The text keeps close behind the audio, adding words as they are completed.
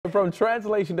From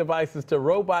translation devices to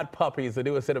robot puppies, the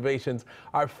newest innovations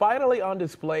are finally on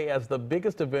display as the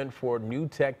biggest event for new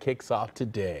tech kicks off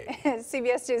today.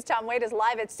 CBS 2's Tom Wade is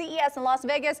live at CES in Las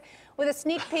Vegas with a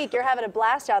sneak peek. You're having a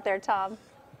blast out there, Tom.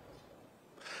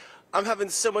 I'm having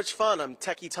so much fun. I'm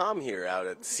Techie Tom here out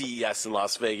at CES in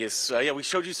Las Vegas. Yeah, we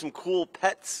showed you some cool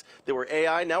pets that were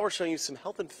AI. Now we're showing you some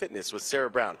health and fitness with Sarah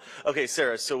Brown. Okay,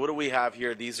 Sarah, so what do we have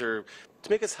here? These are to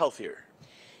make us healthier.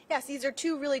 Yes, these are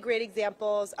two really great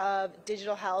examples of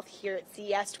digital health here at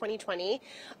CES 2020.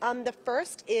 The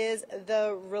first is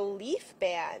the Relief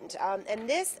Band, and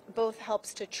this both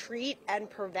helps to treat and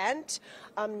prevent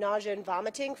nausea and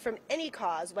vomiting from any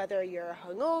cause, whether you're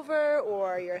hungover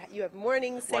or you have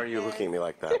morning sickness. Why are you looking at me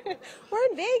like that? We're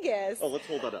in Vegas. Oh, let's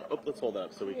hold that up. Oh, let's hold that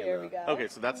up so we can. Here we go. Okay,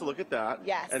 so that's a look at that.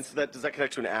 Yes. And so does that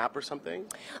connect to an app or something?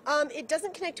 It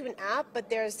doesn't connect to an app, but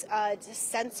there's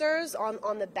sensors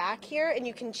on the back here, and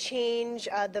you can change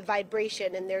the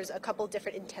vibration, and there's a couple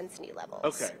different intensity levels.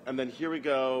 Okay, and then here we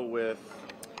go with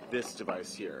this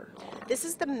device here. This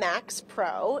is the Max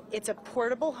Pro. It's a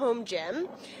portable home gym.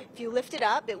 If you lift it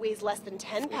up, it weighs less than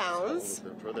 10 pounds.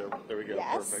 There we go.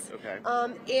 Yes. Perfect.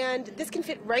 Okay. And this can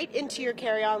fit right into your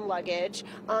carry-on luggage.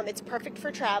 It's perfect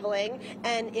for traveling,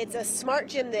 and it's a smart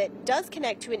gym that does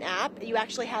connect to an app. You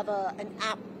actually have an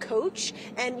app coach,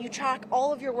 and you track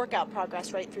all of your workout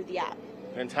progress right through the app.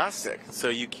 Fantastic. So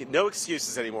no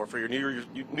excuses anymore for your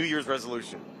New Year's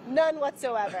resolution. None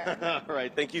whatsoever. All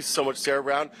right. Thank you so much, Sarah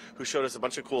Brown, who showed us a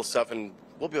bunch of cool stuff, and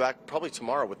we'll be back probably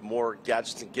tomorrow with more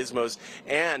gadgets and gizmos,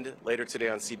 and later today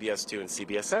on CBS 2 and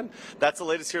CBSN. That's the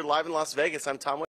latest here live in Las Vegas. I'm Tom Wade.